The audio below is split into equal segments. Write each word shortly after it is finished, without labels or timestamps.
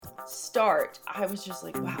start, I was just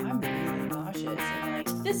like, wow, I'm really nauseous. And like,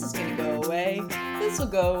 this is gonna go away. This will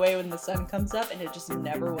go away when the sun comes up, and it just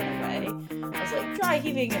never went away. I was like dry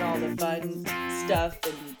heaving and all the fun stuff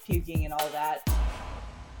and puking and all that.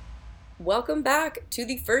 Welcome back to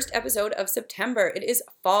the first episode of September. It is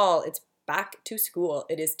fall. It's back to school.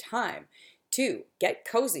 It is time to get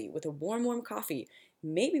cozy with a warm coffee.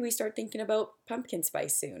 Maybe we start thinking about pumpkin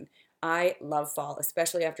spice soon. I love fall,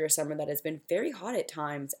 especially after a summer that has been very hot at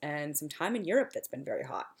times and some time in Europe that's been very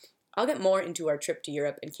hot. I'll get more into our trip to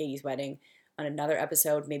Europe and Katie's wedding on another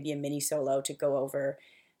episode, maybe a mini solo to go over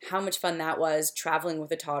how much fun that was traveling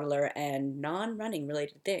with a toddler and non-running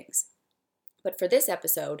related things. But for this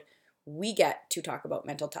episode, we get to talk about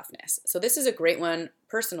mental toughness. So this is a great one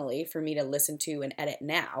personally for me to listen to and edit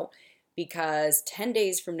now because 10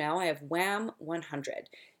 days from now I have WAM 100.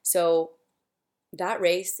 So that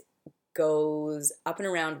race goes up and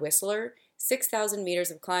around Whistler, 6,000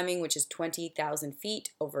 meters of climbing, which is 20,000 feet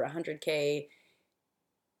over 100K.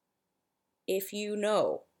 If you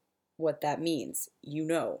know what that means, you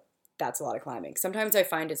know that's a lot of climbing. Sometimes I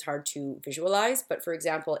find it's hard to visualize, but for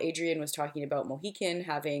example, Adrian was talking about Mohican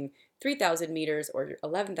having 3,000 meters or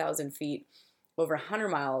 11,000 feet over 100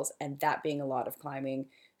 miles, and that being a lot of climbing.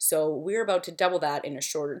 So we're about to double that in a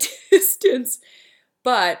shorter distance.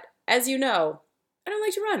 But as you know, I don't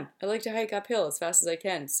like to run. I like to hike uphill as fast as I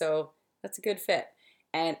can. So that's a good fit.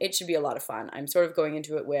 And it should be a lot of fun. I'm sort of going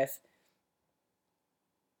into it with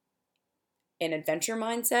an adventure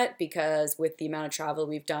mindset because with the amount of travel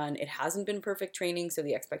we've done, it hasn't been perfect training, so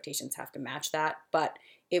the expectations have to match that. But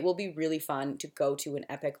it will be really fun to go to an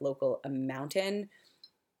epic local mountain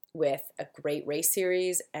with a great race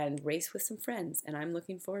series and race with some friends, and I'm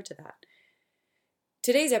looking forward to that.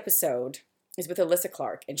 Today's episode is with Alyssa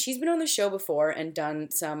Clark, and she's been on the show before and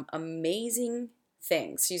done some amazing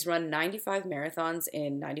things. She's run 95 marathons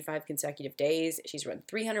in 95 consecutive days. She's run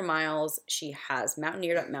 300 miles. She has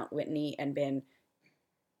mountaineered up Mount Whitney and been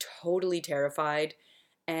totally terrified.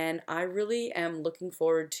 And I really am looking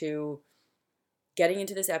forward to getting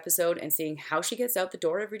into this episode and seeing how she gets out the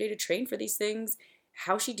door every day to train for these things,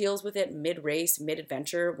 how she deals with it mid-race,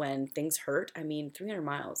 mid-adventure when things hurt. I mean, 300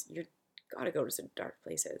 miles, you've got to go to some dark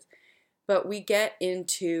places. But we get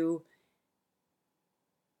into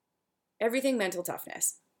everything mental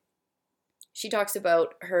toughness. She talks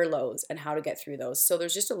about her lows and how to get through those. So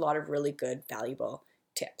there's just a lot of really good, valuable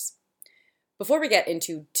tips. Before we get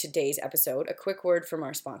into today's episode, a quick word from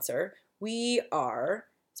our sponsor. We are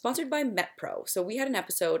sponsored by MetPro. So we had an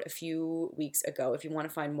episode a few weeks ago, if you want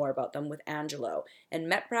to find more about them, with Angelo. And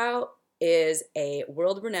MetPro is a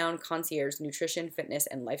world-renowned concierge nutrition, fitness,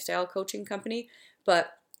 and lifestyle coaching company.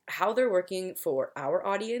 But how they're working for our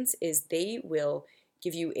audience is they will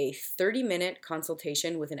give you a 30-minute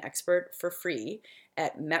consultation with an expert for free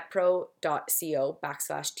at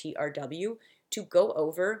metpro.co/TRW to go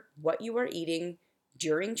over what you are eating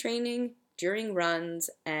during training, during runs,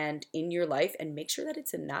 and in your life, and make sure that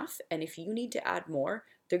it's enough. And if you need to add more,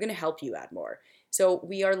 they're going to help you add more. So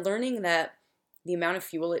we are learning that the amount of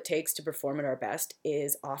fuel it takes to perform at our best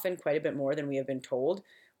is often quite a bit more than we have been told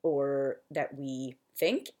or that we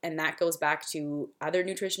think. And that goes back to other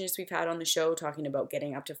nutritionists we've had on the show talking about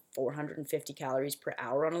getting up to 450 calories per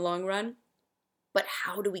hour on a long run. But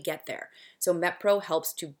how do we get there? So MetPro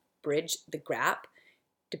helps to bridge the gap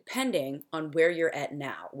depending on where you're at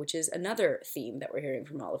now, which is another theme that we're hearing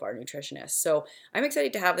from all of our nutritionists. So I'm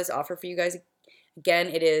excited to have this offer for you guys. Again,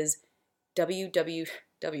 it is www.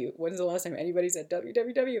 When's the last time anybody said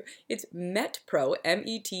www? It's MetPro,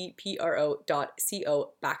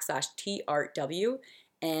 metpro.co/TRW,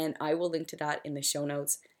 and I will link to that in the show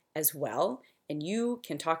notes as well. And you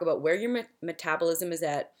can talk about where your metabolism is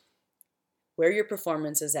at, where your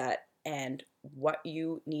performance is at, and what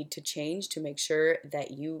you need to change to make sure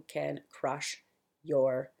that you can crush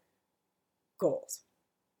your goals.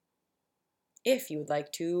 If you would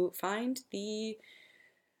like to find the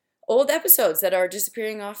old episodes that are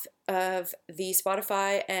disappearing off of the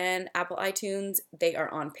Spotify and Apple iTunes, they are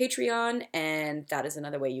on Patreon, and that is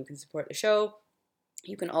another way you can support the show.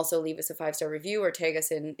 You can also leave us a 5-star review or tag us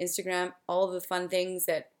in Instagram, all of the fun things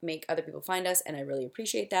that make other people find us, and I really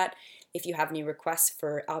appreciate that. If you have any requests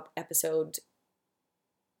for episode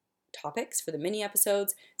topics for the mini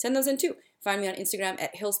episodes, send those in too. Find me on Instagram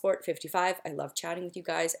at Hillsport55. I love chatting with you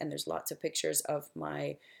guys, and there's lots of pictures of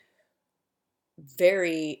my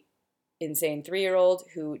very insane 3-year-old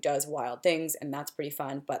who does wild things, and that's pretty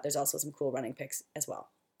fun, but there's also some cool running pics as well.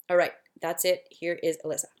 All right, that's it. Here is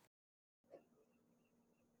Alyssa.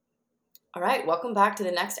 All right, welcome back to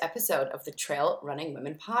the next episode of the Trail Running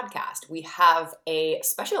Women podcast. We have a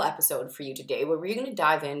special episode for you today where we're going to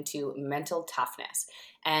dive into mental toughness.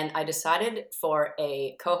 And I decided for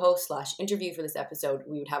a co-host slash interview for this episode,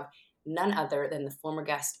 we would have none other than the former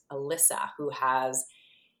guest, Alyssa, who has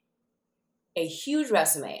a huge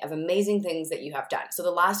resume of amazing things that you have done. So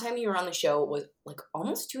the last time you were on the show was like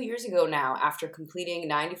almost 2 years ago now, after completing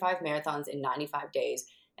 95 marathons in 95 days.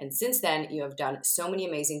 And since then, you have done so many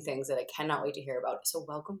amazing things that I cannot wait to hear about. So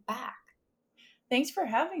welcome back. Thanks for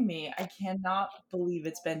having me. I cannot believe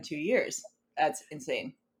it's been 2 years. That's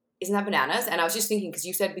insane. Isn't that bananas? And I was just thinking, because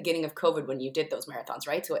you said beginning of COVID when you did those marathons,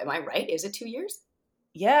 right? So am I right? Is it 2 years?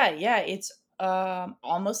 Yeah, it's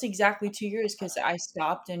almost exactly 2 years because I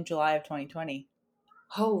stopped in July of 2020.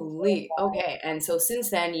 Holy, okay. And so since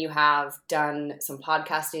then, you have done some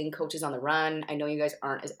podcasting, Coaches on the Run. I know you guys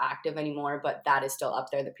aren't as active anymore, but that is still up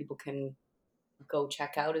there that people can go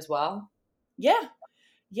check out as well. Yeah,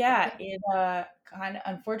 yeah. Okay. It kind of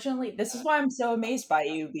unfortunately, this is why I'm so amazed by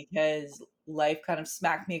you because life kind of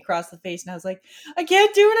smacked me across the face, and I was like, I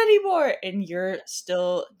can't do it anymore. And you're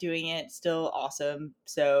still doing it, still awesome.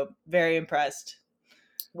 So very impressed.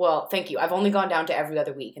 Well, thank you. I've only gone down to every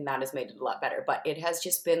other week, and that has made it a lot better. But it has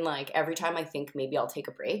just been like every time I think maybe I'll take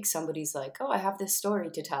a break, somebody's like, oh, I have this story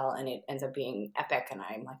to tell. And it ends up being epic. And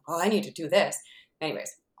I'm like, oh, I need to do this.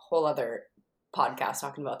 Anyways, whole other podcast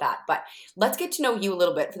talking about that. But let's get to know you a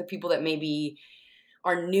little bit for the people that maybe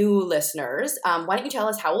are new listeners. Why don't you tell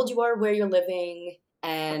us how old you are, where you're living,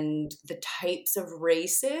 and the types of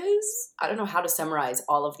races? I don't know how to summarize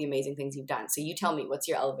all of the amazing things you've done. So you tell me, what's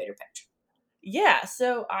your elevator pitch? Yeah,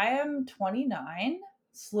 so I am 29,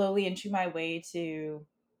 slowly inching my way to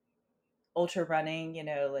ultra running,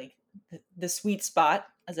 like the sweet spot,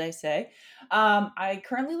 as I say. I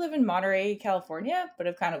currently live in Monterey, California, but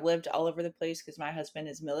I've kind of lived all over the place because my husband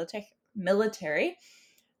is military.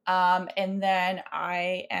 And then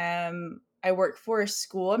I work for a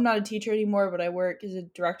school. I'm not a teacher anymore, but I work as a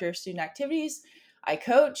director of student activities. I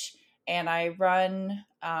coach and I run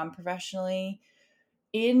professionally.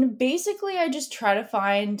 In basically, I just try to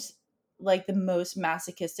find like the most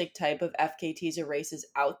masochistic type of FKTs or races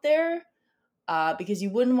out there, because you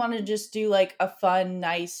wouldn't want to just do like a fun,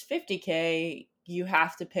 nice 50K. You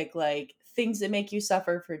have to pick like things that make you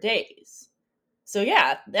suffer for days. So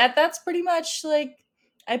yeah, that's pretty much like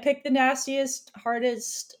I picked the nastiest,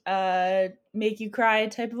 hardest, make you cry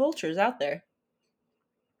type of ultras out there.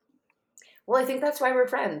 Well, I think that's why we're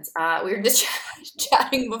friends. We were just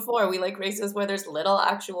chatting before. We like races where there's little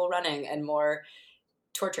actual running and more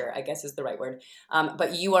torture, I guess is the right word.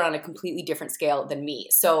 But you are on a completely different scale than me.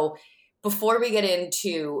 So before we get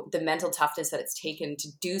into the mental toughness that it's taken to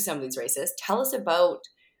do some of these races, tell us about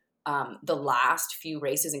the last few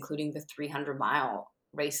races, including the 300-mile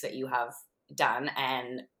race that you have done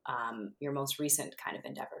and your most recent kind of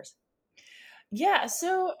endeavors. Yeah,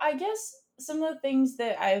 so I guess some of the things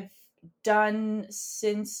that I've done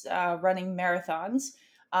since running marathons.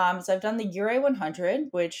 So I've done the Ure 100,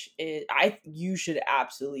 which is you should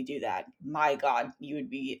absolutely do that. My God, you would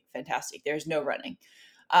be fantastic. There's no running,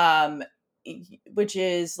 um, which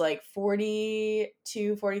is like 40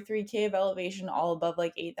 to 43K of elevation, all above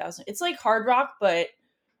like 8,000. It's like hard rock, but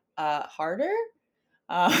harder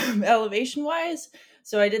elevation wise.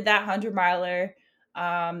 So I did that 100 miler.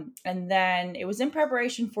 And then it was in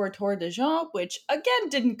preparation for Tour de Jean, which again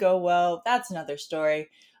didn't go well. That's another story.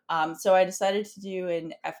 So I decided to do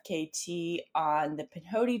an FKT on the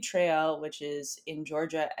Pinhoti Trail, which is in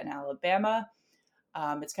Georgia and Alabama.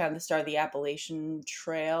 It's kind of the start of the Appalachian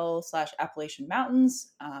Trail / Appalachian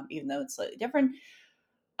Mountains, even though it's slightly different.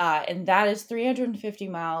 And that is 350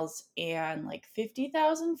 miles and like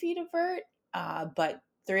 50,000 feet of vert. But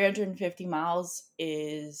 350 miles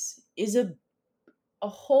is a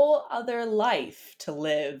whole other life to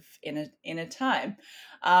live in a time.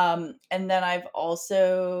 And then I've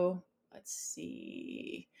also, let's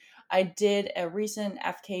see, I did a recent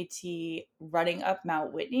FKT running up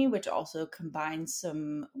Mount Whitney, which also combines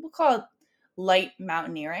some, we'll call it light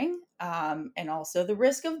mountaineering, and also the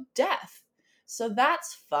risk of death. So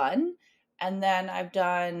that's fun. And then I've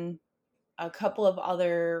done a couple of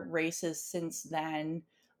other races since then,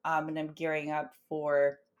 and I'm gearing up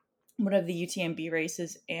for one of the UTMB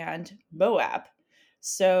races and Moab.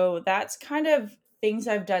 So that's kind of things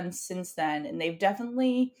I've done since then, and they've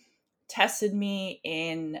definitely tested me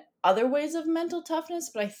in other ways of mental toughness,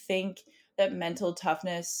 but I think that mental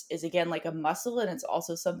toughness is again like a muscle, and it's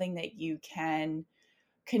also something that you can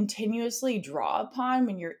continuously draw upon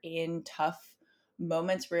when you're in tough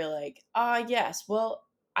moments where you're like, yes, well,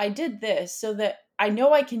 I did this so that I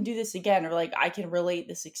know I can do this again, or like I can relate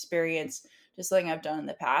this experience to something I've done in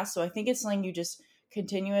the past. So I think it's something you just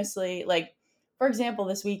continuously, like, for example,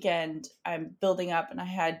 this weekend I'm building up and I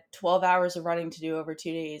had 12 hours of running to do over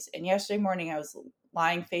 2 days. And yesterday morning I was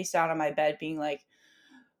lying face down on my bed being like,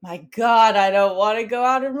 my God, I don't want to go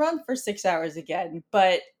out and run for 6 hours again.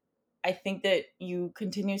 But I think that you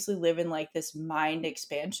continuously live in like this mind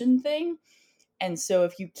expansion thing. And so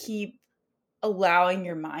if you keep allowing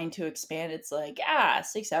your mind to expand, it's like,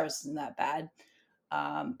 6 hours isn't that bad.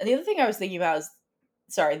 And the other thing I was thinking about is,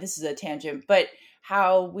 sorry, this is a tangent, but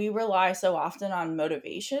how we rely so often on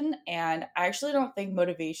motivation. And I actually don't think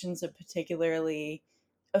motivation is a particularly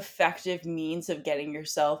effective means of getting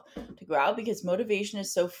yourself to go out, because motivation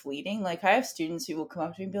is so fleeting. Like, I have students who will come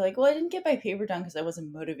up to me and be like, well, I didn't get my paper done because I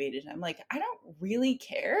wasn't motivated. I'm like, I don't really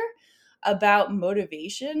care about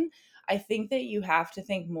motivation. I think that you have to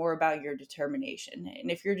think more about your determination.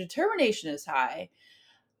 And if your determination is high,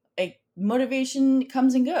 like, motivation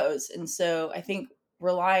comes and goes. And so I think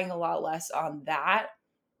relying a lot less on that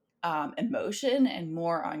emotion and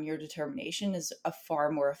more on your determination is a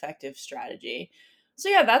far more effective strategy. So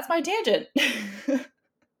yeah, that's my tangent.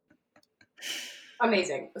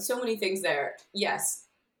 Amazing. So many things there. Yes,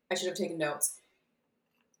 I should have taken notes.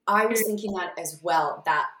 I was thinking that as well,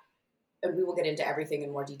 that, and we will get into everything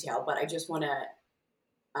in more detail, but I just want to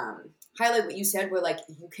highlight what you said, where like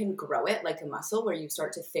you can grow it like a muscle, where you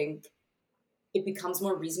start to think it becomes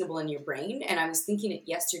more reasonable in your brain. And I was thinking it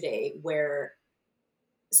yesterday where,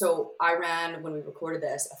 so I ran, when we recorded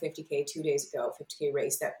this, a 50K 2 days ago, 50K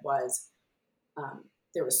race that was,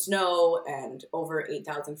 there was snow and over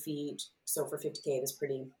 8,000 feet. So for 50K, it was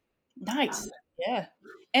pretty Nice. um, Yeah.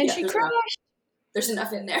 And yeah, she crashed. there's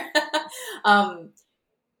enough in there.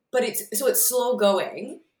 But it's slow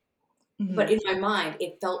going. But Mhm. in my mind,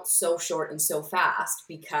 it felt so short and so fast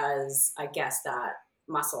because I guess that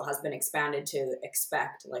muscle has been expanded to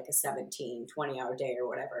expect like a 17, 20-hour day or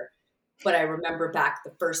whatever. But I remember back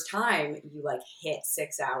the first time you like hit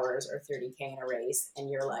 6 hours or 30K in a race and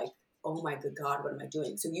you're like, oh my good God, what am I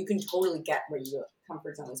doing? So you can totally get where your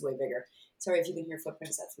comfort zone is way bigger. Sorry if you can hear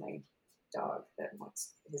footprints, that's my dog that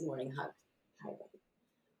wants his morning hug. Hi, buddy.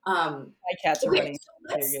 My cats are Okay, running. so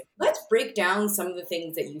They're good. let's break down some of the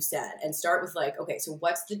things that you said and start with like, okay, so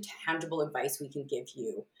what's the tangible advice we can give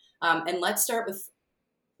you? And let's start with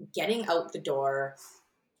getting out the door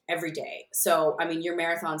every day. So, I mean, your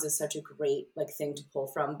marathons is such a great like thing to pull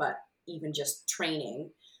from, but even just training.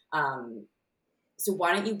 Um, so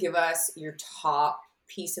why don't you give us your top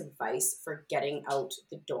piece of advice for getting out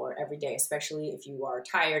the door every day, especially if you are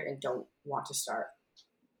tired and don't want to start?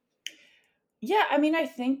 Yeah, I mean, I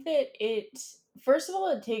think that first of all,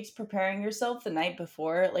 it takes preparing yourself the night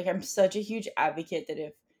before. Like, I'm such a huge advocate that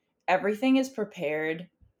if everything is prepared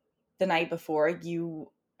the night before,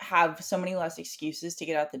 you have so many less excuses to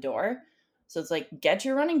get out the door. So it's like, get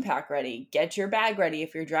your running pack ready, get your bag ready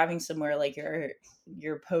if you're driving somewhere, like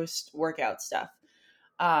your post workout stuff.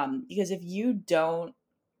 Because if you don't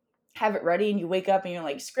have it ready and you wake up and you're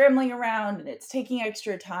like scrambling around and it's taking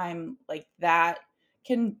extra time, like that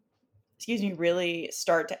can, excuse me, really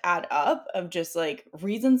start to add up of just like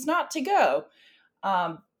reasons not to go.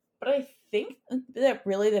 But I think that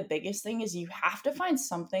really the biggest thing is you have to find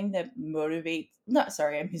something that motivates, not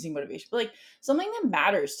sorry, I'm using motivation, but like something that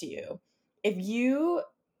matters to you. If you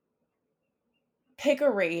pick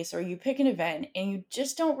a race or you pick an event and you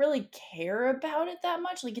just don't really care about it that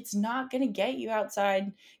much, like it's not going to get you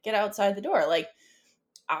get outside the door. Like,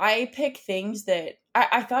 I pick things that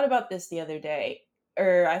I thought about this the other day,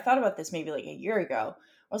 or I thought about this maybe like a year ago.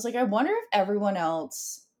 I was like, I wonder if everyone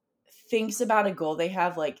else thinks about a goal they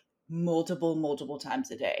have like multiple times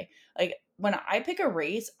a day. Like, when I pick a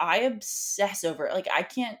race, I obsess over it. Like, I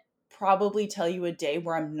can't probably tell you a day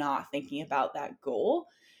where I'm not thinking about that goal.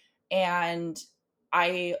 And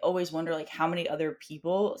I always wonder like how many other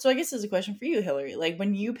people. So I guess this is a question for you, Hillary. Like,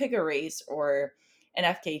 when you pick a race or an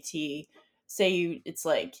FKT, say it's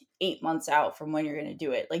like 8 months out from when you're going to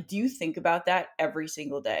do it. Like, do you think about that every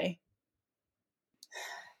single day?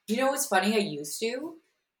 You know what's funny? I used to.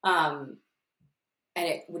 Um, and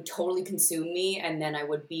it would totally consume me, and then I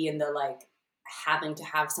would be in the like having to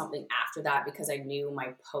have something after that because I knew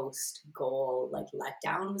my post goal like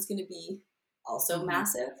letdown was going to be also Mhm.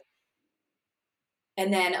 massive.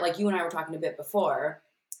 And then like you and I were talking a bit before,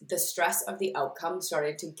 the stress of the outcome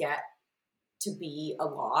started to get to be a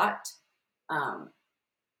lot, um,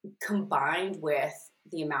 combined with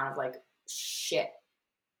the amount of like shit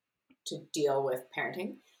to deal with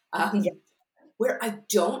parenting, Yeah. where I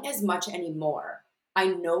don't as much anymore. I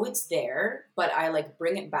know it's there, but I like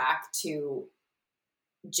bring it back to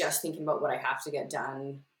just thinking about what I have to get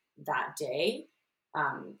done that day.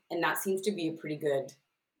 And that seems to be a pretty good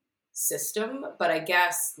system, but I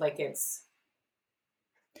guess like it's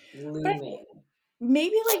But looming.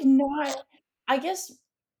 maybe like not, I guess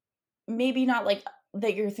maybe not like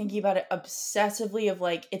that you're thinking about it obsessively of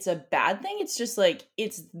like it's a bad thing. It's just like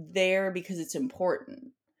it's there because it's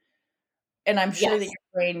important. And I'm sure that Yes.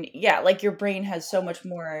 your brain, yeah, like your brain has so much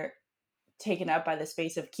more taken up by the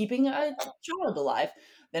space of keeping a child alive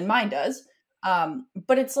than mine does.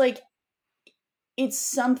 But it's like it's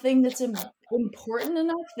something that's important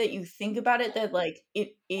enough that you think about it that like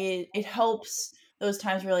it helps those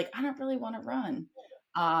times where like I don't really want to run.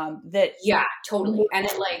 That Yeah, totally. And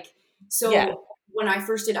it like, yeah, so when I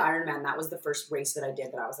first did Ironman, that was the first race that I did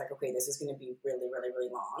that I was like, okay, this is going to be really, really,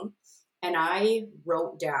 really long. And I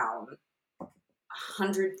wrote down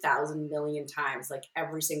 100,000 million times, like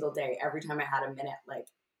every single day, every time I had a minute, like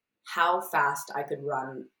how fast I could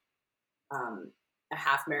run um, a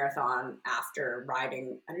half marathon after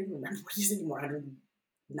riding. I don't even remember what it is anymore,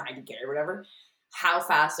 190K or whatever. How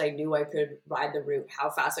fast I knew I could ride the route, how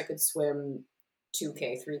fast I could swim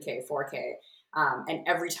 2K, 3K, 4K. And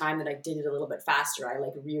every time that I did it a little bit faster, I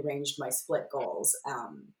like rearranged my split goals.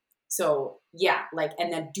 So yeah, like,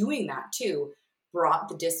 and then doing that too brought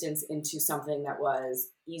the distance into something that was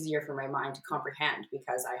easier for my mind to comprehend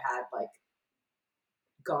because I had like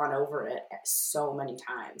gone over it so many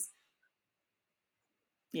times.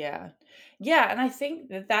 yeah. Yeah, and I think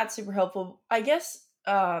that that's super helpful. I guess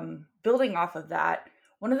building off of that,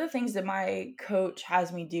 one of the things that my coach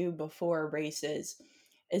has me do before races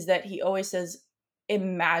is that he always says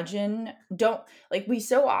imagine, don't like we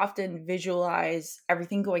so often visualize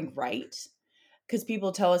everything going right because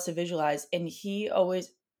people tell us to visualize and he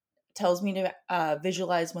always tells me to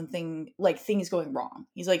visualize when things going wrong.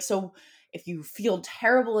 He's like, so if you feel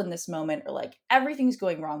terrible in this moment or like everything's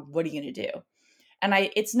going wrong, what are you going to do? And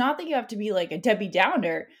it's not that you have to be like a Debbie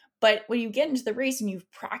Downer, but when you get into the race and you've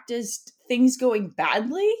practiced things going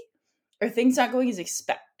badly or things not going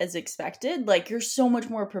as expected, like you're so much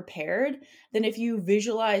more prepared than if you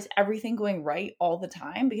visualize everything going right all the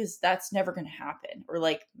time because that's never going to happen or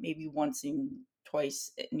like maybe once in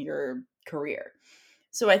twice in your career.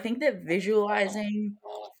 So I think that visualizing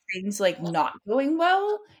things like not going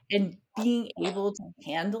well and being able to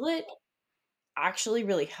handle it actually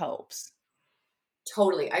really helps.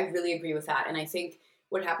 Totally. I really agree with that. And I think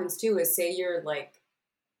what happens too is say you're like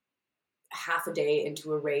half a day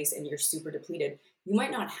into a race and you're super depleted, you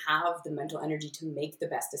might not have the mental energy to make the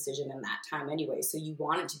best decision in that time anyway. So you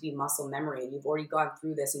want it to be muscle memory and you've already gone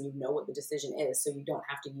through this and you know what the decision is. So you don't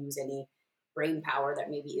have to use any brain power that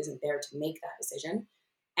maybe isn't there to make that decision.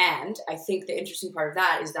 And I think the interesting part of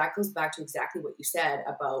that is that goes back to exactly what you said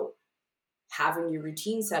about having your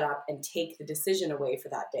routine set up and take the decision away for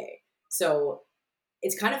that day. So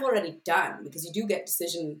it's kind of already done because you do get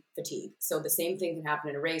decision fatigue. So the same thing can happen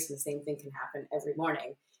in a race and the same thing can happen every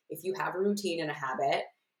morning. If you have a routine and a habit,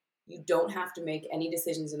 you don't have to make any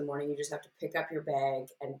decisions in the morning. You just have to pick up your bag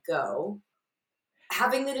and go.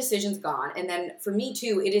 Having the decisions gone. And then for me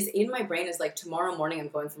too, it is in my brain is like tomorrow morning I'm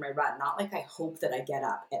going for my run. Not like I hope that I get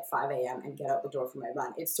up at 5 a.m. and get out the door for my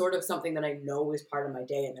run. It's sort of something that I know is part of my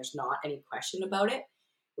day and there's not any question about it,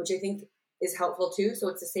 which I think is helpful too. So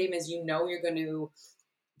it's the same as you know you're going to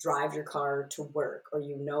drive your car to work or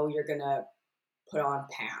you know you're going to put on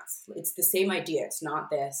pants. It's the same idea. It's not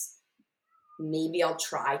this, maybe I'll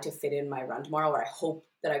try to fit in my run tomorrow or I hope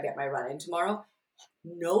that I get my run in tomorrow.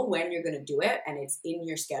 Know when you're going to do it and it's in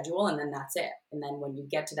your schedule and then that's it. And then when you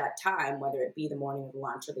get to that time, whether it be the morning or the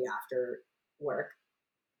lunch or the after work,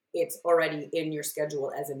 it's already in your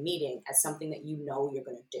schedule as a meeting, as something that you know you're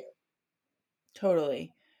going to do.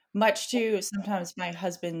 Totally. Much to sometimes my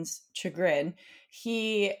husband's chagrin,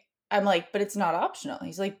 he I'm like, "But it's not optional."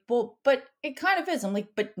 He's like, "Well, but it kind of is." I'm like,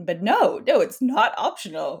 "But no, it's not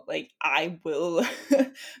optional. Like, I will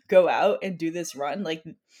go out and do this run." Like,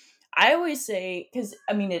 I always say, because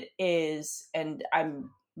I mean, it is, and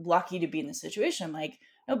I'm lucky to be in this situation. I'm like,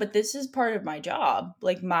 "No, but this is part of my job.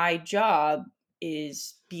 Like, my job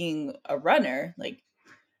is being a runner. Like,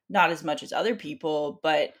 not as much as other people,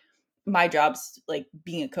 but my job's like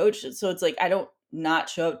being a coach. So it's like I don't not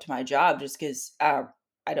show up to my job just because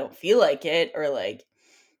I don't feel like it or like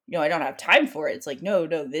I don't have time for it. It's like no,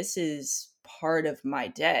 this is part of my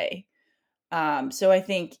day. So I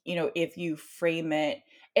think if you frame it,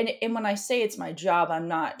 and when I say it's my job, I'm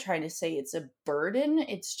not trying to say it's a burden.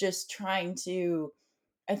 It's just trying to.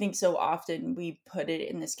 I think so often we put it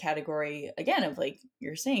in this category again of like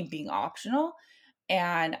you're saying being optional,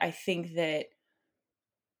 and I think that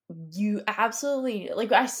you absolutely,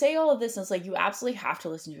 like, I say all of this and it's like you absolutely have to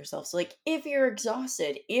listen to yourself. So like if you're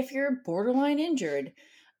exhausted, if you're borderline injured,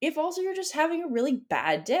 if also you're just having a really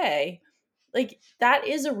bad day, like that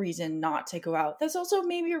is a reason not to go out. That's also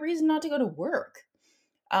maybe a reason not to go to work.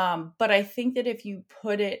 But I think that if you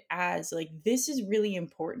put it as like, this is really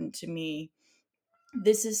important to me,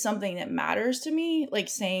 this is something that matters to me, like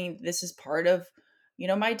saying this is part of,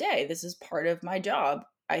 my day, this is part of my job,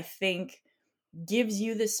 I think gives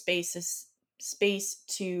you the space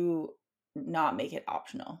to not make it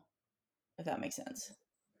optional, if that makes sense.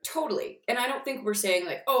 Totally. And I don't think we're saying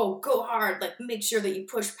like, oh, go hard, like make sure that you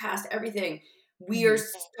push past everything. We are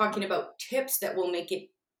Mhm. talking about tips that will make it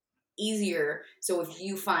easier. So if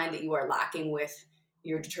you find that you are lacking with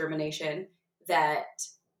your determination, that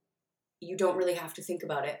you don't really have to think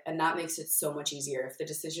about it. And that makes it so much easier. If the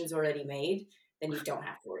decision's already made, then you don't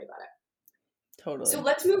have to worry about it. So Totally.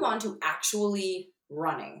 let's move on to actually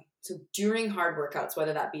running. So during hard workouts,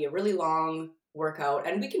 whether that be a really long workout,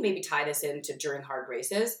 and we can maybe tie this into during hard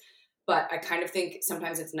races, but I kind of think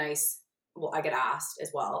sometimes it's nice. Well, I get asked as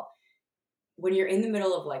well, when you're in the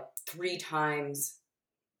middle of like 5 times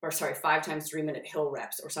 3 minute hill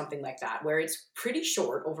reps or something like that, where it's pretty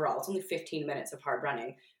short overall. It's only 15 minutes of hard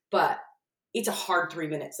running, but it's a hard 3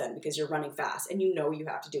 minutes then because you're running fast and you know you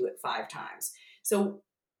have to do it 5 times. So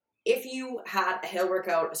if you had a hill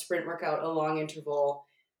workout, a sprint workout, a long interval,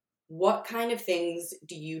 what kind of things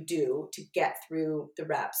do you do to get through the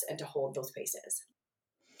reps and to hold those paces?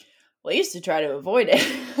 Well, I used to try to avoid it.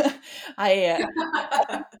 I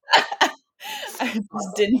I just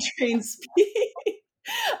Awesome. didn't train speed.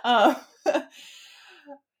 um,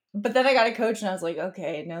 but then I got a coach and I was like,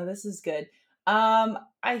 okay, no, this is good.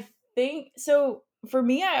 I think so. For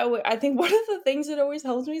me, I think one of the things that always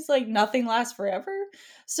helps me is like nothing lasts forever.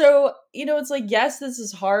 So it's like, yes, this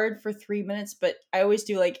is hard for 3 minutes, but I always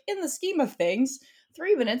do, like, in the scheme of things,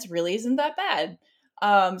 3 minutes really isn't that bad.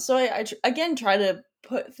 So again try to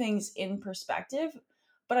put things in perspective,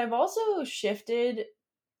 but I've also shifted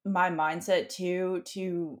my mindset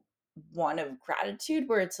to one of gratitude,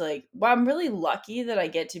 where it's like, well, I'm really lucky that I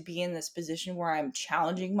get to be in this position where I'm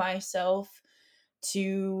challenging myself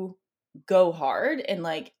to go hard, and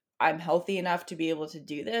like I'm healthy enough to be able to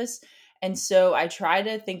do this. And so I try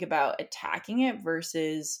to think about attacking it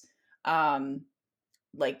versus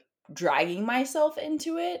like dragging myself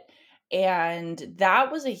into it. And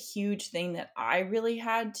that was a huge thing that I really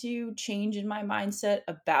had to change in my mindset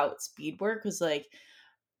about speed work, was like,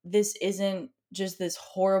 this isn't just this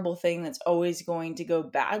horrible thing that's always going to go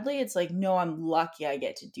badly. It's like, no, I'm lucky I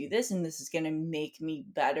get to do this, and this is going to make me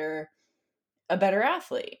a better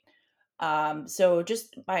athlete. So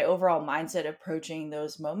just my overall mindset approaching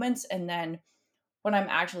those moments. And then when I'm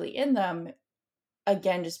actually in them,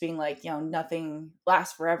 again, just being like, nothing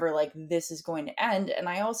lasts forever. Like, this is going to end. And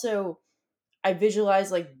I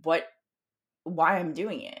visualize like why I'm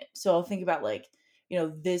doing it. So I'll think about like,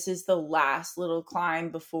 this is the last little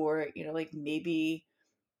climb before, like maybe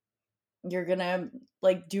you're gonna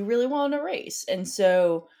like do really well in a race. And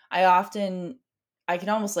so I can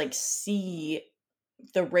almost like see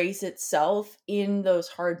the race itself in those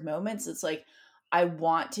hard moments. It's like, I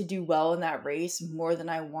want to do well in that race more than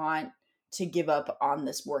I want to give up on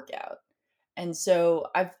this workout. And so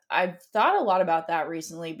I've thought a lot about that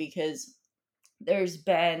recently, because there's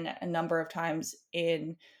been a number of times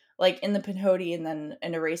in the Pinhoti and then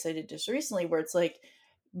in a race I did just recently, where it's like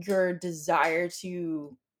your desire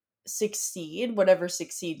to succeed, whatever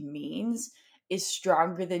succeed means, is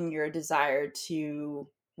stronger than your desire to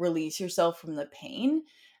release yourself from the pain.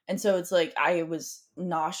 And so it's like I was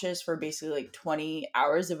nauseous for basically like 20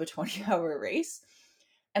 hours of a 20-hour race.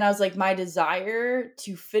 And I was like, my desire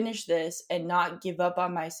to finish this and not give up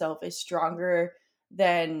on myself is stronger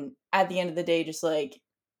than, at the end of the day, just like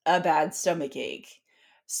a bad stomach ache.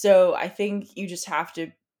 So I think you just have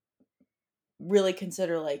to really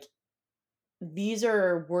consider like, these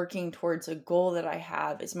are working towards a goal that I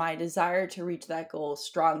have. Is my desire to reach that goal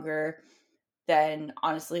stronger than,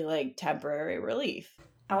 honestly, like temporary relief?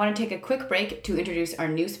 I want to take a quick break to introduce our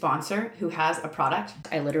new sponsor who has a product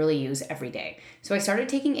I literally use every day. So I started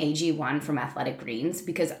taking AG1 from Athletic Greens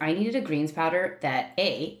because I needed a greens powder that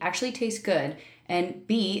A, actually tastes good, and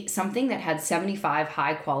B, something that had 75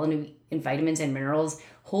 high quality in vitamins and minerals,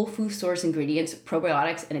 whole food source ingredients,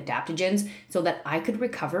 probiotics, and adaptogens so that I could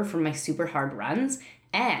recover from my super hard runs.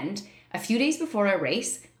 And a few days before a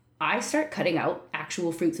race, I start cutting out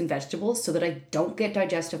actual fruits and vegetables so that I don't get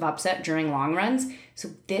digestive upset during long runs. So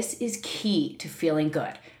this is key to feeling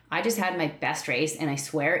good. I just had my best race, and I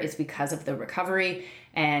swear it's because of the recovery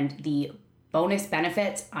and the bonus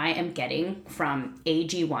benefits I am getting from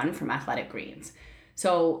AG1 from Athletic Greens.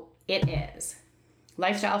 So it is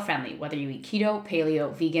lifestyle friendly, whether you eat keto,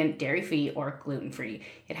 paleo, vegan, dairy-free, or gluten-free.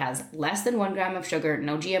 It has less than 1 gram of sugar,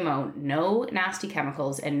 no GMO, no nasty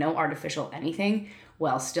chemicals, and no artificial anything,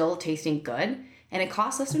 while still tasting good. And it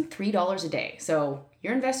costs less than $3 a day. So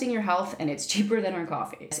you're investing in your health, and it's cheaper than our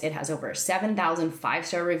coffee. It has over 7,000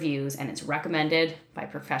 5-star reviews, and it's recommended by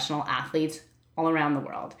professional athletes all around the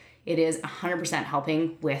world. It is 100%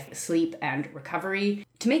 helping with sleep and recovery.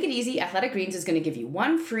 To make it easy, Athletic Greens is going to give you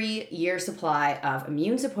 1 free year supply of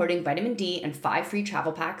immune-supporting vitamin D and 5 free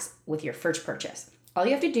travel packs with your first purchase. All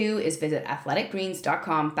you have to do is visit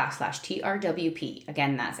athleticgreens.com/TRWP.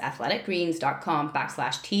 Again, that's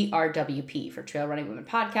athleticgreens.com/TRWP for Trail Running Women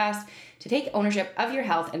Podcast to take ownership of your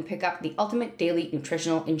health and pick up the ultimate daily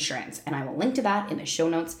nutritional insurance. And I will link to that in the show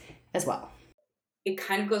notes as well. It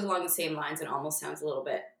kind of goes along the same lines and almost sounds a little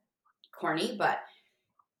bit corny, but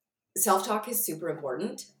self-talk is super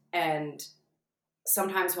important. And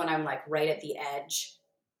sometimes when I'm like right at the edge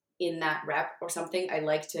in that rep or something, I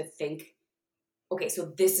like to think, okay, so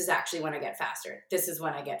this is actually when I get faster. This is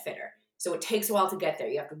when I get fitter. So it takes a while to get there.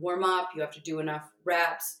 You have to warm up. You have to do enough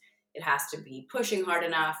reps. It has to be pushing hard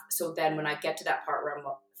enough. So then when I get to that part where I'm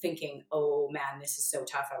thinking, oh man, this is so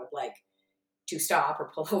tough, I would like to stop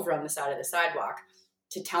or pull over on the side of the sidewalk,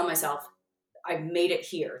 to tell myself, I've made it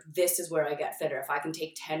here. This is where I get fitter. If I can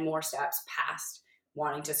take 10 more steps past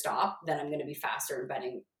wanting to stop, then I'm going to be faster and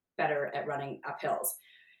better at running up hills.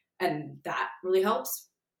 And that really helps.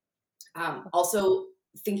 Also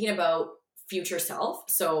thinking about future self.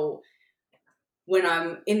 So when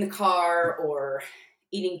I'm in the car or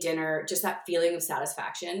eating dinner, just that feeling of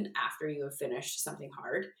satisfaction after you have finished something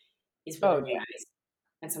hard is really nice.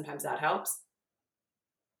 And sometimes that helps.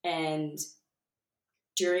 And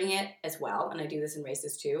during it as well, and I do this in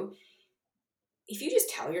races too, if you just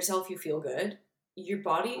tell yourself you feel good, your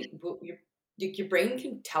body, your brain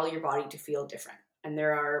can tell your body to feel different. And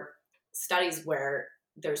there are studies where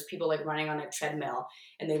there's people like running on a treadmill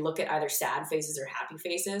and they look at either sad faces or happy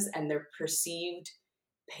faces, and their perceived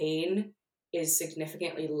pain is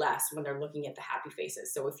significantly less when they're looking at the happy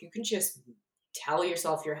faces. So if you can just tell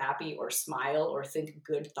yourself you're happy or smile or think a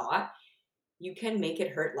good thought, you can make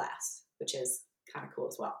it hurt less, which is kind of cool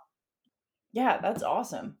as well. Yeah, that's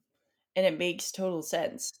awesome. And it makes total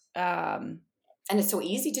sense. And it's so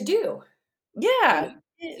easy to do. Yeah.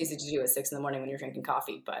 It's easy to do at 6 a.m. when you're drinking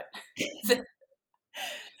coffee, but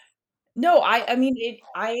no, I mean,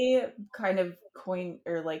 I kind of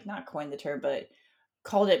not coined the term, but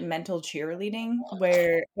called it mental cheerleading,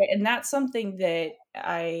 and that's something that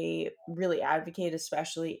I really advocate,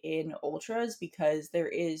 especially in ultras, because there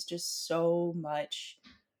is just so much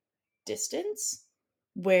distance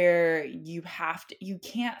where you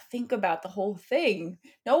can't think about the whole thing.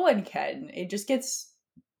 No one can. It just gets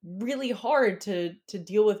really hard to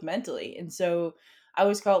deal with mentally. And so I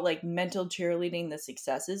always call it like mental cheerleading the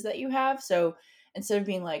successes that you have. So instead of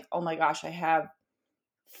being like, oh my gosh, I have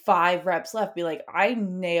 5 reps left, be like, I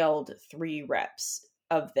nailed 3 reps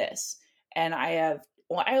of this and I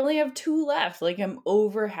only have 2 left. Like I'm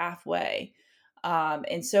over halfway.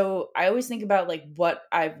 And so I always think about like what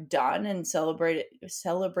I've done and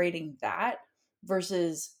celebrating that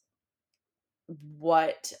versus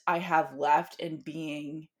what I have left and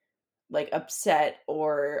being like upset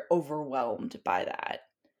or overwhelmed by that.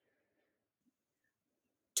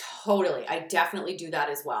 Totally. I definitely do that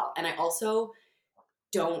as well. And I also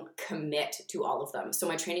don't commit to all of them. So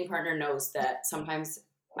my training partner knows that sometimes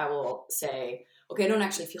I will say, okay, I don't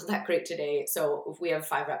actually feel that great today. So if we have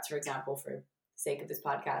 5 reps, for example, for the sake of this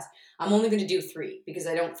podcast, I'm only going to do 3 because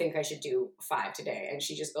I don't think I should do 5 today. And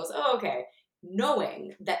she just goes, oh, okay.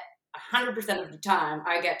 Knowing that 100% of the time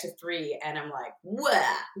I get to 3 and I'm like,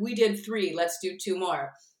 wah, we did 3. Let's do 2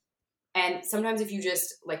 more. And sometimes if you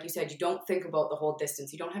just, like you said, you don't think about the whole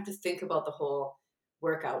distance. You don't have to think about the whole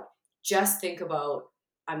workout. Just think about,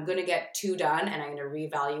 I'm going to get 2 done and I'm going to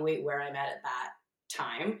reevaluate where I'm at that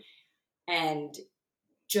time. And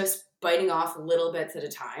just biting off little bits at a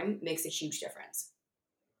time makes a huge difference.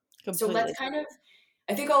 Completely. So let's kind of,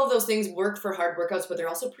 I think all of those things work for hard workouts, but they're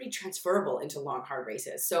also pretty transferable into long, hard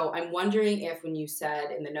races. So I'm wondering if when you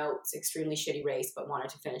said in the notes, extremely shitty race, but wanted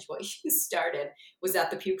to finish what you started, was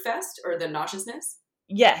that the puke fest or the nauseousness?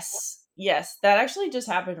 Yes. That actually just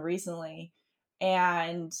happened recently.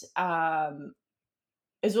 And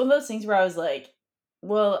it was one of those things where I was like,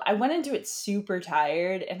 well, I went into it super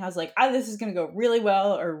tired and I was like, this is going to go really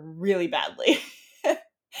well or really badly. And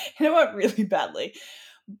it went really badly.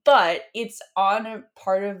 But it's on a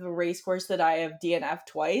part of the race course that I have DNF'd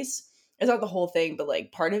twice. it's not the whole thing, but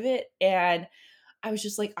like part of it. And I was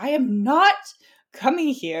just like, I am not coming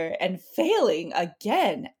here and failing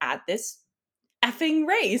again at this effing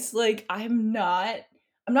race. Like I'm not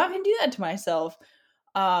gonna do that to myself.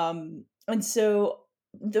 And so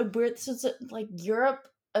the weird, so it's like Europe,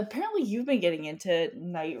 apparently you've been getting into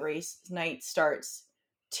night starts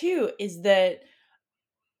too, is that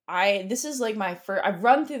this is like my first, I've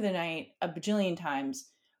run through the night a bajillion times,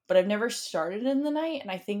 but I've never started in the night.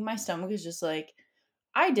 And I think my stomach is just like,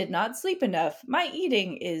 I did not sleep enough. My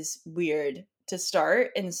eating is weird to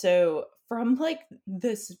start. And so from like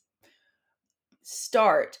this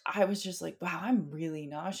start, I was just like, wow, I'm really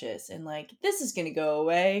nauseous. And like, this is going to go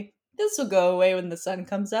away. This will go away when the sun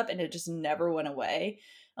comes up. And it just never went away.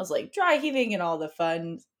 I was like dry heaving and all the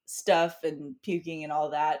fun stuff and puking and all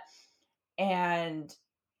that. And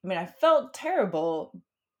I mean, I felt terrible,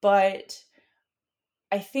 but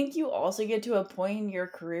I think you also get to a point in your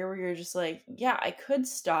career where you're just like, yeah, I could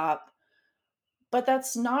stop, but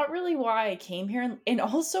that's not really why I came here. And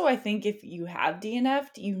also, I think if you have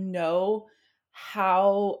DNF'd, you know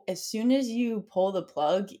how as soon as you pull the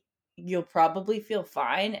plug, you'll probably feel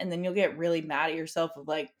fine. And then you'll get really mad at yourself of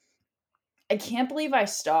like, I can't believe I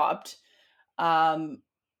stopped.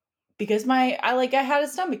 Because I had a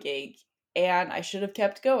stomach ache and I should have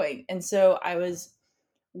kept going. And so I was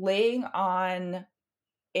laying on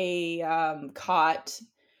a cot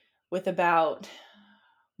with about,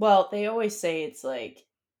 well, they always say it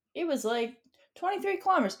was like 23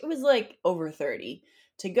 kilometers. It was like over 30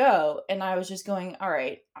 to go. And I was just going, all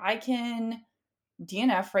right, I can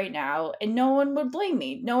DNF right now and no one would blame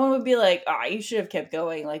me. No one would be like, ah, you should have kept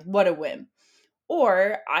going. Like, what a whim.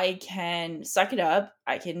 Or I can suck it up.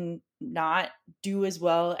 I can not do as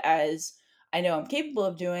well as I know I'm capable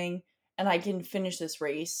of doing. And I can finish this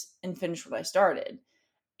race and finish what I started.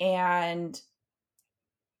 And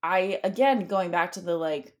again, going back to the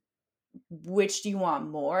like, which do you want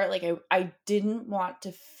more? Like I didn't want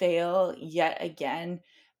to fail yet again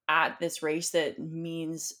at this race that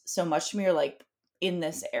means so much to me, or like in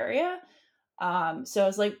this area. So I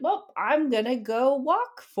was like, well, I'm gonna go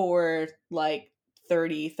walk for like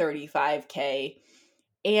 35K.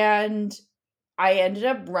 And I ended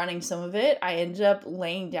up running some of it. I ended up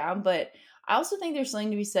laying down, but I also think there's something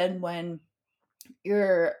to be said when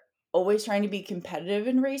you're always trying to be competitive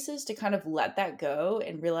in races to kind of let that go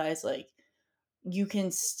and realize like you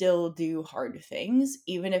can still do hard things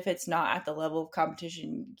even if it's not at the level of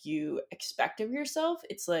competition you expect of yourself.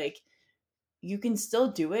 It's like you can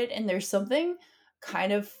still do it, and there's something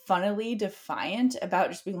kind of funnily defiant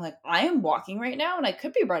about just being like, I am walking right now and I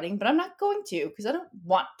could be running, but I'm not going to because I don't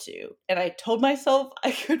want to. And I told myself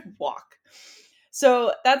I could walk.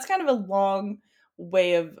 So that's kind of a long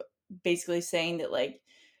way of basically saying that like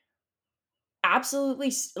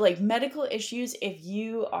absolutely, like medical issues, if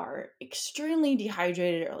you are extremely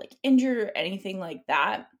dehydrated or like injured or anything like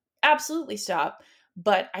that, absolutely stop.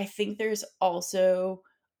 But I think there's also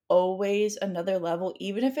always another level,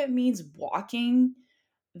 even if it means walking,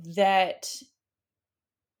 that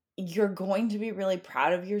you're going to be really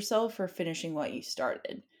proud of yourself for finishing what you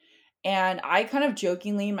started. And I kind of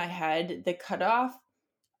jokingly in my head, the cutoff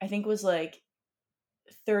I think was like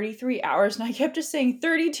 33 hours, and I kept just saying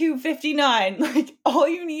 32:59. Like all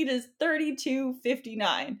you need is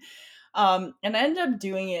 32:59. And I ended up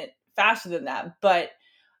doing it faster than that, but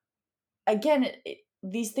again,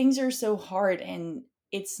 these things are so hard, and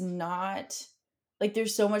it's not like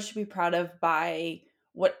there's so much to be proud of by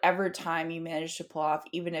whatever time you manage to pull off,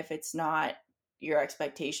 even if it's not your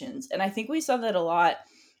expectations. And I think we saw that a lot.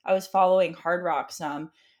 I was following Hard Rock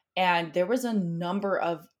some, and there was a number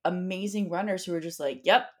of amazing runners who were just like,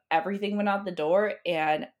 yep, everything went out the door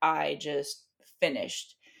and I just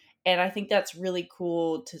finished. And I think that's really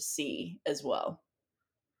cool to see as well.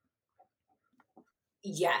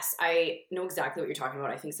 Yes, I know exactly what you're talking about.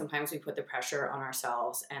 I think sometimes we put the pressure on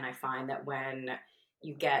ourselves, and I find that when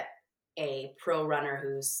you get a pro runner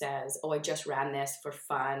who says, "Oh, I just ran this for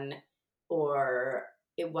fun," or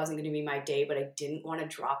 "It wasn't going to be my day, but I didn't want to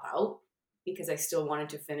drop out because I still wanted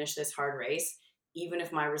to finish this hard race, even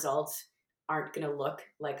if my results aren't going to look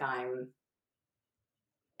like I'm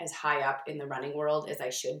as high up in the running world as I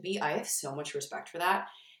should be." I have so much respect for that.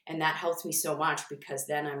 And that helps me so much because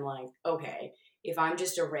then I'm like, okay, if I'm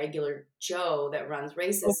just a regular Joe that runs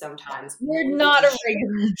races sometimes, no You're one gives not a a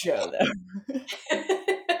regular Joe, though.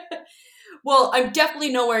 shit. Well, I'm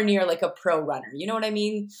definitely nowhere near like a pro runner. You know what I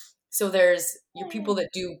mean? So there's your people that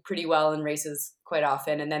do pretty well in races quite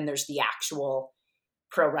often, and then there's the actual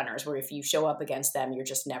pro runners where if you show up against them, you're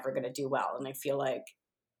just never going to do well. And I feel like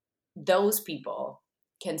those people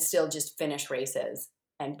can still just finish races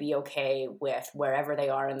and be okay with wherever they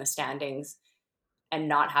are in the standings and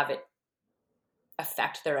not have it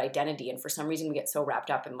affect their identity. And for some reason, we get so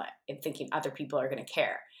wrapped up in thinking other people are going to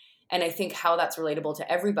care. And I think how that's relatable to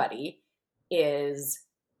everybody is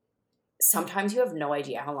sometimes you have no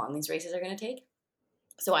idea how long these races are going to take.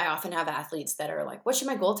 So I often have athletes that are like, what should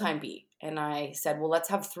my goal time be? And I said, well, let's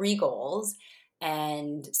have 3 goals.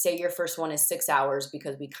 And say your first one is 6 hours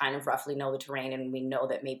because we kind of roughly know the terrain and we know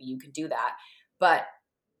that maybe you can do that. But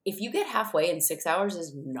if you get halfway and 6 hours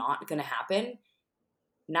is not going to happen,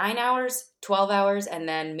 9 hours, 12 hours, and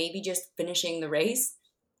then maybe just finishing the race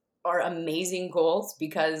are amazing goals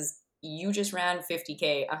because you just ran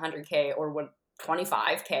 50K, 100K, or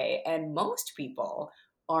 25K. And most people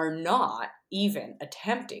are not even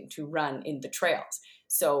attempting to run in the trails.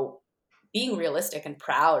 So being realistic and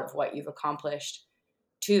proud of what you've accomplished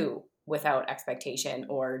too, without expectation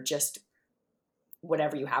or just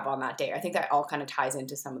whatever you have on that day. I think that all kind of ties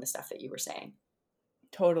into some of the stuff that you were saying.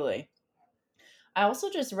 Totally. I also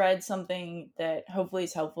just read something that hopefully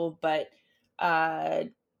is helpful, but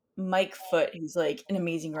Mike Foote, who's like an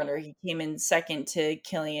amazing runner, he came in second to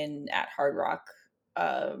Killian at Hard Rock,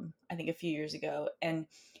 I think a few years ago. And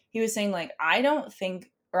he was saying, like, I don't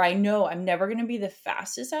think, or I know I'm never going to be the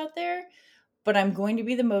fastest out there, but I'm going to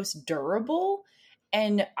be the most durable.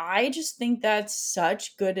 And I just think that's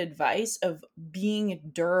such good advice of being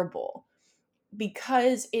durable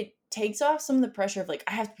because it takes off some of the pressure of like,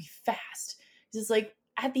 I have to be fast. It's like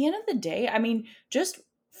at the end of the day, I mean, just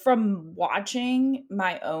from watching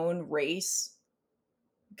my own race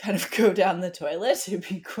kind of go down the toilet, to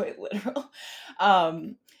be quite literal,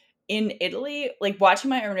 in Italy, like watching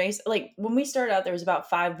my own race, like when we started out, there was about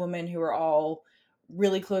 5 women who were all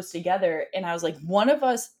really close together. And I was like, one of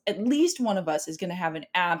us, at least one of us, is going to have an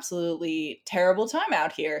absolutely terrible time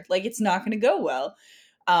out here. Like, it's not going to go well.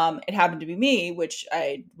 It happened to be me, which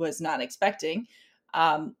I was not expecting.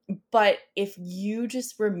 But if you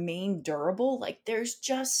just remain durable, like there's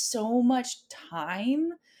just so much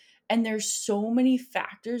time and there's so many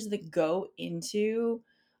factors that go into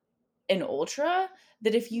an ultra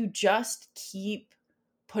that if you just keep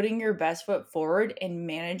putting your best foot forward and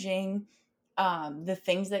managing the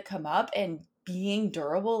things that come up and being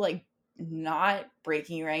durable, like not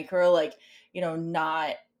breaking your ankle, like,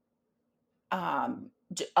 not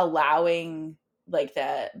allowing like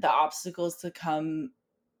the obstacles to come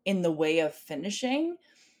in the way of finishing,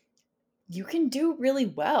 you can do really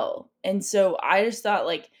well. And so I just thought,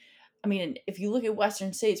 like, I mean, if you look at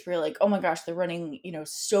Western states where you're like, oh my gosh, they're running,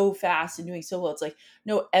 so fast and doing so well. It's like,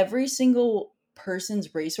 no, every single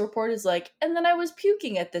person's race report is like, and then I was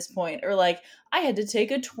puking at this point, or like, I had to take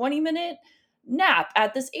a 20-minute nap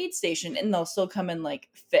at this aid station, and they'll still come in like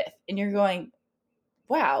 5th. And you're going,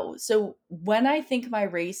 wow. So when I think my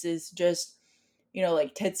race is just,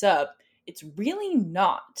 like tits up, it's really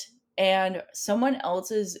not. And someone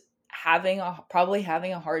else is probably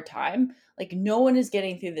having a hard time. Like no one is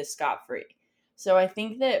getting through this scot-free. So I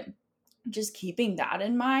think that just keeping that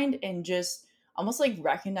in mind and just almost like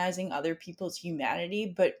recognizing other people's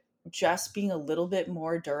humanity, but just being a little bit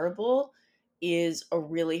more durable is a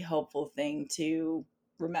really helpful thing to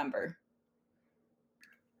remember.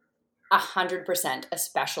 100%,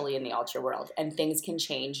 especially in the ultra world, and things can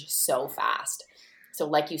change so fast. So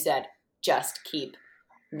like you said, just keep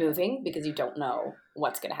moving because you don't know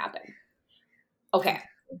what's going to happen. Okay,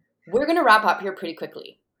 we're going to wrap up here pretty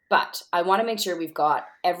quickly, but I want to make sure we've got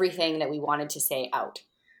everything that we wanted to say out.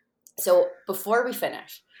 So before we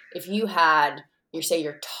finish, if you had,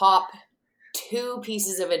 your top 2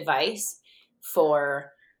 pieces of advice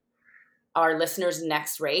for our listeners'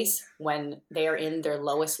 next race when they are in their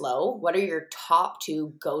lowest low, what are your top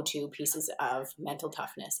 2 go-to pieces of mental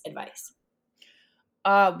toughness advice?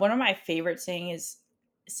 One of my favorite sayings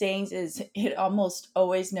is it almost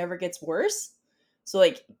always never gets worse. So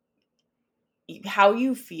like how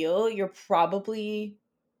you feel, you're probably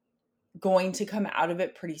going to come out of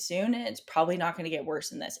it pretty soon, and it's probably not going to get worse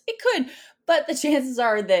than this. It could, but the chances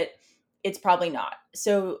are that it's probably not.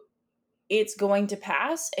 So it's going to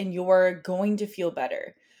pass and you're going to feel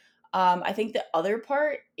better. I think the other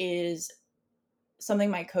part is something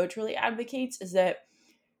my coach really advocates is that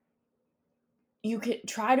you can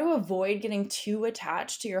try to avoid getting too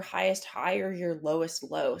attached to your highest high or your lowest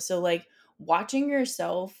low. So like watching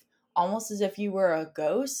yourself almost as if you were a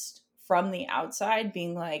ghost from the outside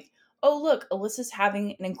being like, oh, look, Alyssa's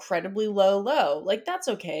having an incredibly low low. Like that's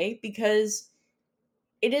okay because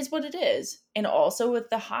it is what it is. And also with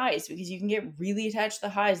the highs, because you can get really attached to the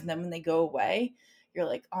highs and then when they go away, you're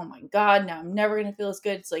like, oh my God, now I'm never going to feel as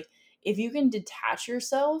good. It's like, if you can detach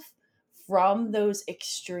yourself from those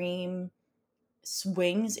extreme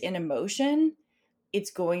swings in emotion,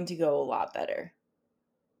 it's going to go a lot better.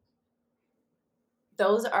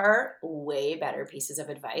 Those are way better pieces of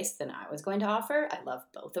advice than I was going to offer. I love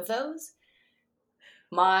both of those.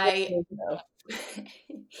 The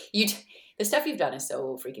stuff you've done is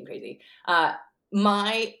so freaking crazy.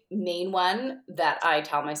 My main one that I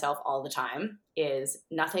tell myself all the time is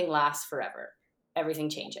nothing lasts forever. Everything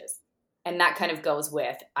changes. And that kind of goes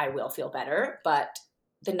with I will feel better, but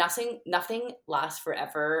the nothing lasts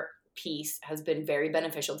forever piece has been very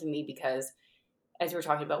beneficial to me because, as we were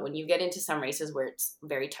talking about, when you get into some races where it's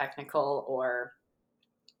very technical or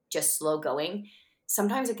just slow going,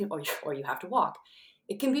 sometimes it can, or you have to walk.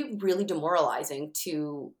 It can be really demoralizing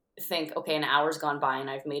to think, okay, an hour's gone by and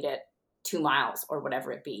I've made it 2 miles or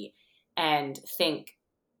whatever it be, and think,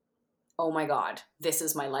 oh my God, this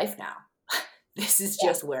is my life now. This is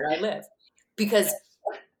just where I live. Because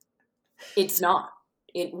it's not.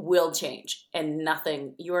 It will change, and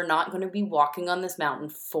you are not going to be walking on this mountain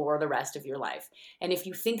for the rest of your life. And if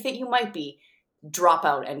you think that you might be, drop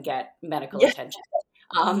out and get medical attention.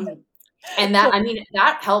 And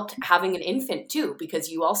that helped having an infant too, because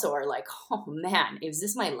you also are like, oh man, is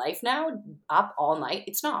this my life now? Up all night?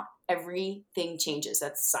 It's not. Everything changes.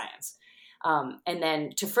 That's science. And then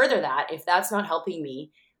to further that, if that's not helping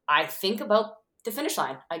me, I think about the finish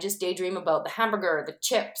line. I just daydream about the hamburger, the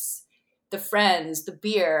chips, the friends, the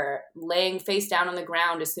beer, laying face down on the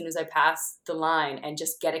ground as soon as I pass the line, and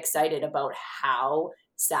just get excited about how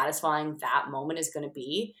satisfying that moment is going to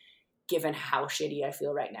be, given how shitty I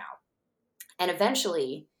feel right now. And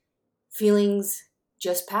eventually, feelings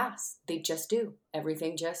just pass. They just do.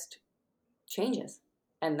 Everything just changes.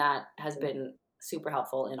 And that has been super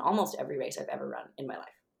helpful in almost every race I've ever run in my life.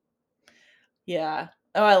 Yeah.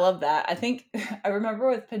 Oh, I love that. I think I remember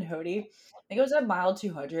with Pinhoti, I think it was at mile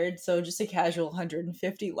 200, so just a casual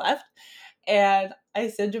 150 left. And I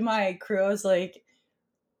said to my crew, I was like,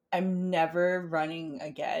 I'm never running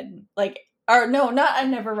again. I'm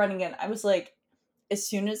never running again. I was like, as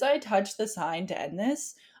soon as I touch the sign to end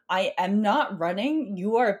this, I am not running.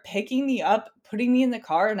 You are picking me up, putting me in the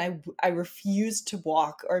car, and I refuse to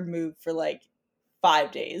walk or move for like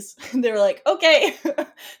 5 days. They were like, okay,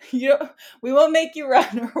 we won't make you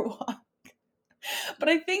run or walk. But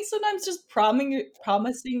I think sometimes just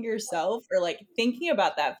promising yourself or like thinking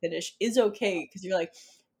about that finish is okay, because you're like,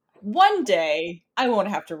 one day I won't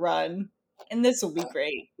have to run and this will be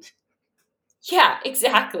great. Yeah,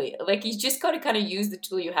 exactly. Like, you just got to kind of use the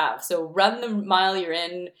tool you have. So run the mile you're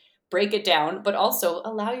in, break it down, but also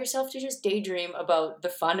allow yourself to just daydream about the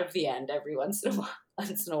fun of the end every once in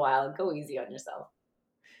a while, and go easy on yourself.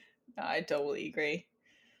 I totally agree.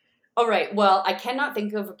 All right. Well, I cannot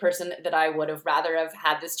think of a person that I would have rather have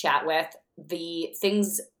had this chat with. The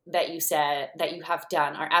things that you said that you have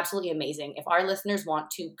done are absolutely amazing. If our listeners want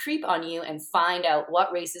to creep on you and find out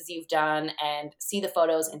what races you've done and see the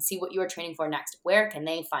photos and see what you are training for next, where can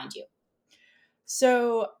they find you?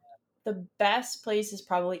 So the best place is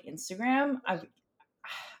probably Instagram. I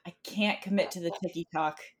can't commit to the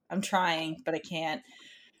TikTok. I'm trying, but I can't.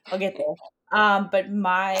 I'll get there. But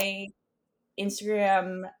my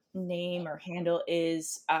Instagram name or handle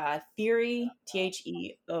is theory,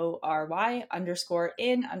 THEORY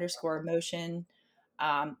 _in_motion.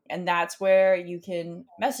 And that's where you can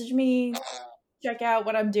message me, check out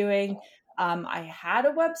what I'm doing. I had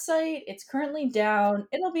a website. It's currently down.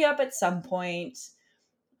 It'll be up at some point.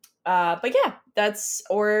 But yeah,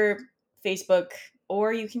 or Facebook,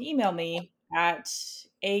 or you can email me at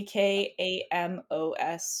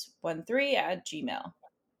akamos13@gmail.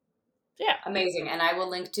 Yeah. Amazing. And I will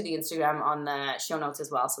link to the Instagram on the show notes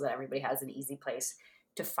as well, so that everybody has an easy place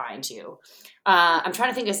to find you. I'm trying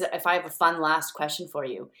to think if I have a fun last question for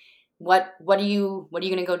you. What are you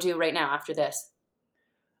going to go do right now after this?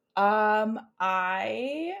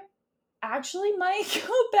 I actually might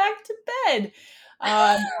go back to bed.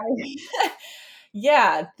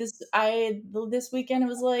 Yeah, this weekend it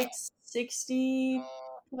was like 60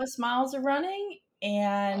 plus miles of running,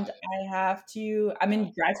 and I'm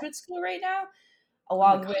in graduate school right now,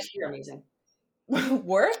 along with You're amazing.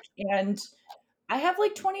 work, and I have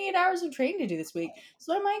like 28 hours of training to do this week.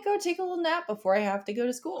 So I might go take a little nap before I have to go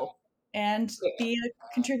to school and be a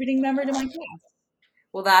contributing member to my class.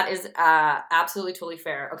 Well, that is absolutely totally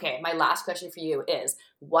fair. Okay, my last question for you is,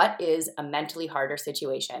 what is a mentally harder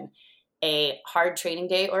situation? A hard training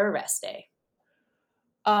day or a rest day?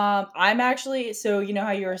 I'm actually, so you know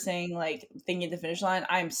how you were saying, like, thinking of the finish line?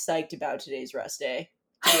 I'm psyched about today's rest day,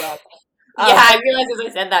 to be honest. Yeah, I realized as I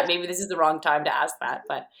said that, maybe this is the wrong time to ask that,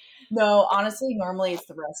 but No, honestly, normally it's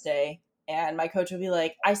the rest day. And my coach would be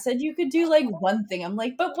like, I said you could do like one thing. I'm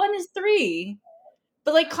like, but one is three.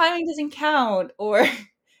 But like climbing doesn't count. Or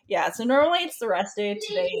yeah, so normally it's the rest day.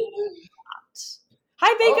 Today it's not.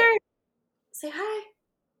 Hi, Baker. Oh, say hi.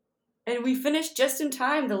 And we finished just in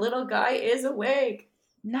time. The little guy is awake.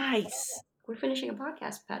 Nice. We're finishing a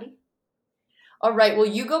podcast, Patty. All right. Well,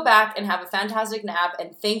 you go back and have a fantastic nap.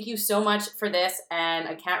 And thank you so much for this. And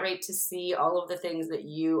I can't wait to see all of the things that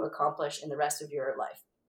you accomplish in the rest of your life.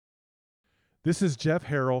 This is Jeff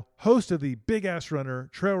Harrell, host of the Big Ass Runner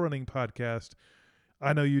Trail Running Podcast.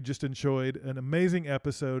 I know you just enjoyed an amazing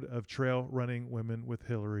episode of Trail Running Women with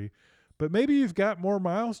Hillary, but maybe you've got more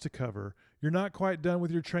miles to cover. You're not quite done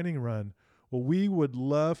with your training run. Well, we would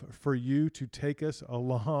love for you to take us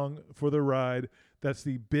along for the ride. That's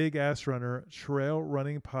the Big Ass Runner Trail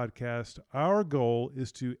Running Podcast. Our goal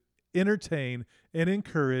is to entertain and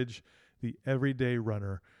encourage the everyday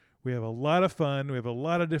runner. We have a lot of fun. We have a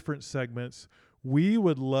lot of different segments. We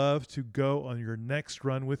would love to go on your next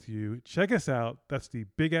run with you. Check us out. That's the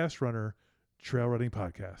Big Ass Runner Trail Running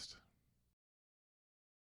Podcast.